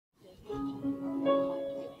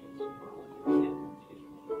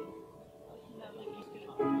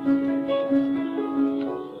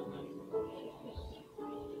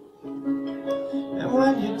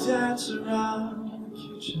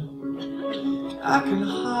I can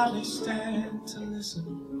hardly stand to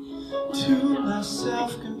listen to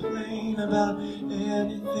myself complain about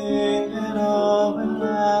anything at all, and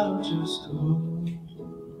I'll just hold you.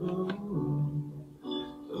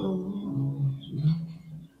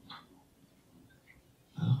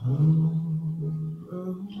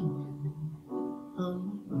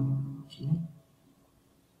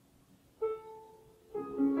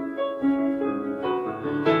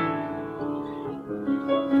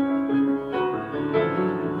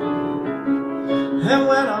 And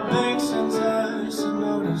when our bank sends us a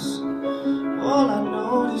notice, all I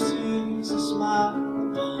notice is a smile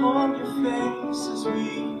upon your face as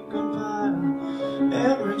we compile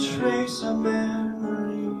and retrace our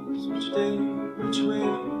memories. Which day, which way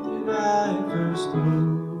did I first go?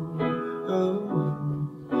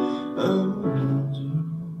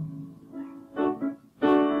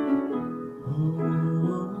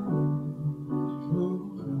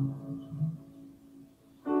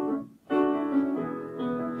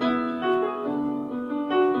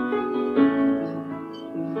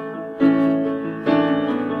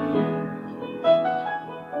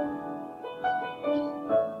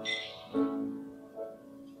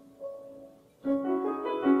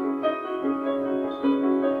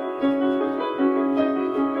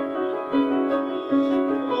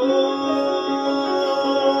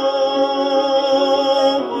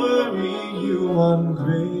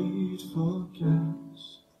 Ungrateful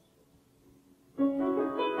guest.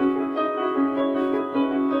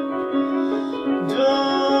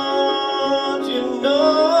 Don't you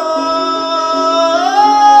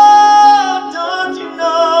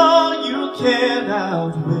know you can't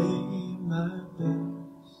outweigh my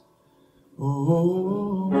best.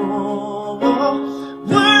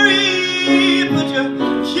 Worry, put your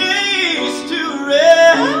case to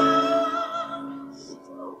rest.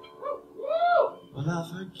 Well, I'll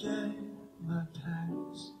forget my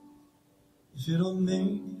past if it'll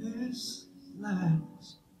make this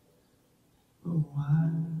last a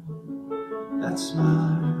while. That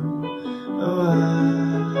smile, I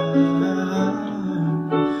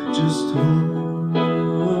just hold you,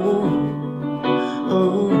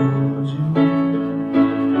 hold you.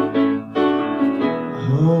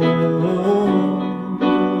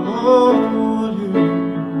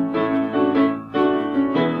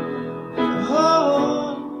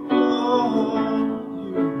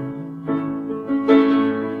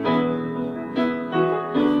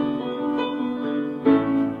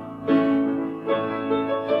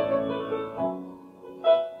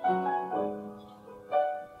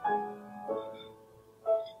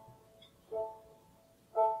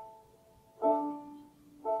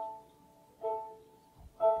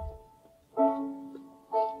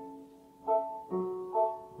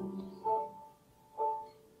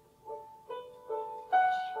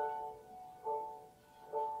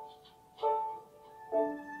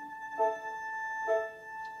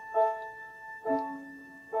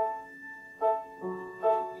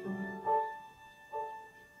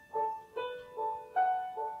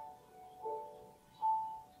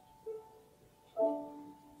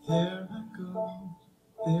 There I go,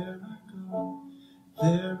 there I go,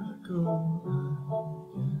 there I go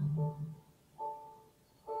again.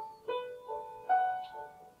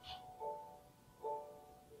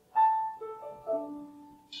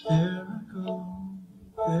 There I go,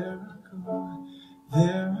 there I go,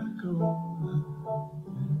 there I go again.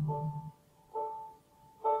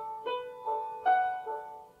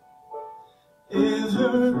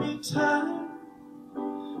 Every time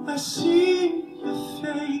I see your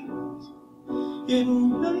face, it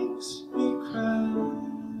makes me cry.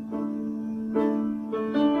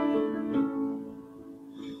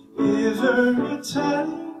 Every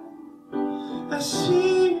time I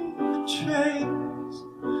see a trace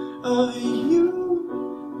of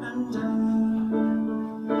you and I,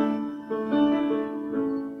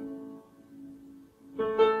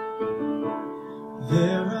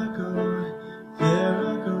 there I go, there I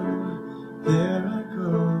go, there I go.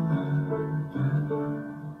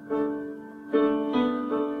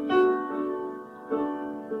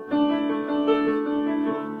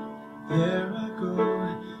 There I go,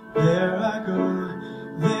 there I go,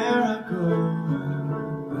 there I go.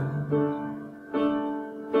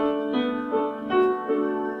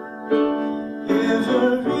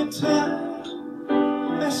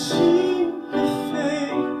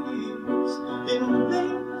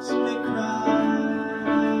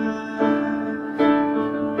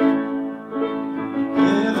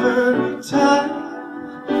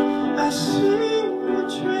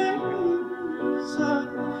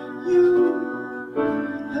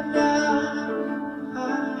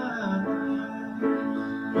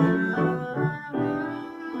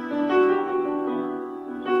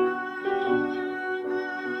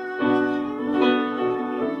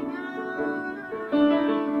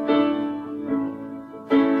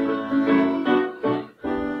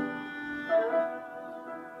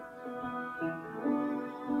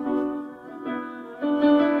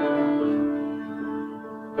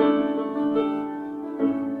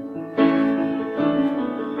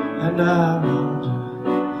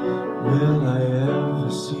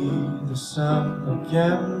 sun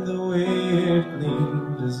again, the way it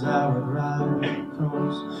gleamed as I would ride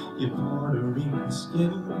across your Puerto Rican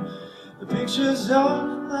skin. The pictures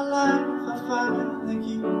of my life I find they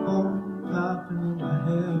keep on popping in my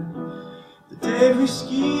head. The day we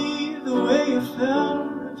skied, the way you fell,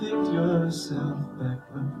 picked yourself back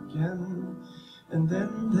up again. And then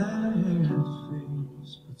that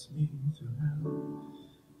face puts me through hell,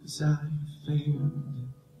 'cause I failed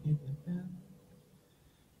in the end.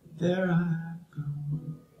 There I go,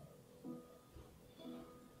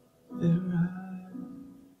 there I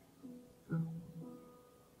go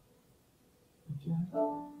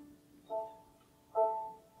again.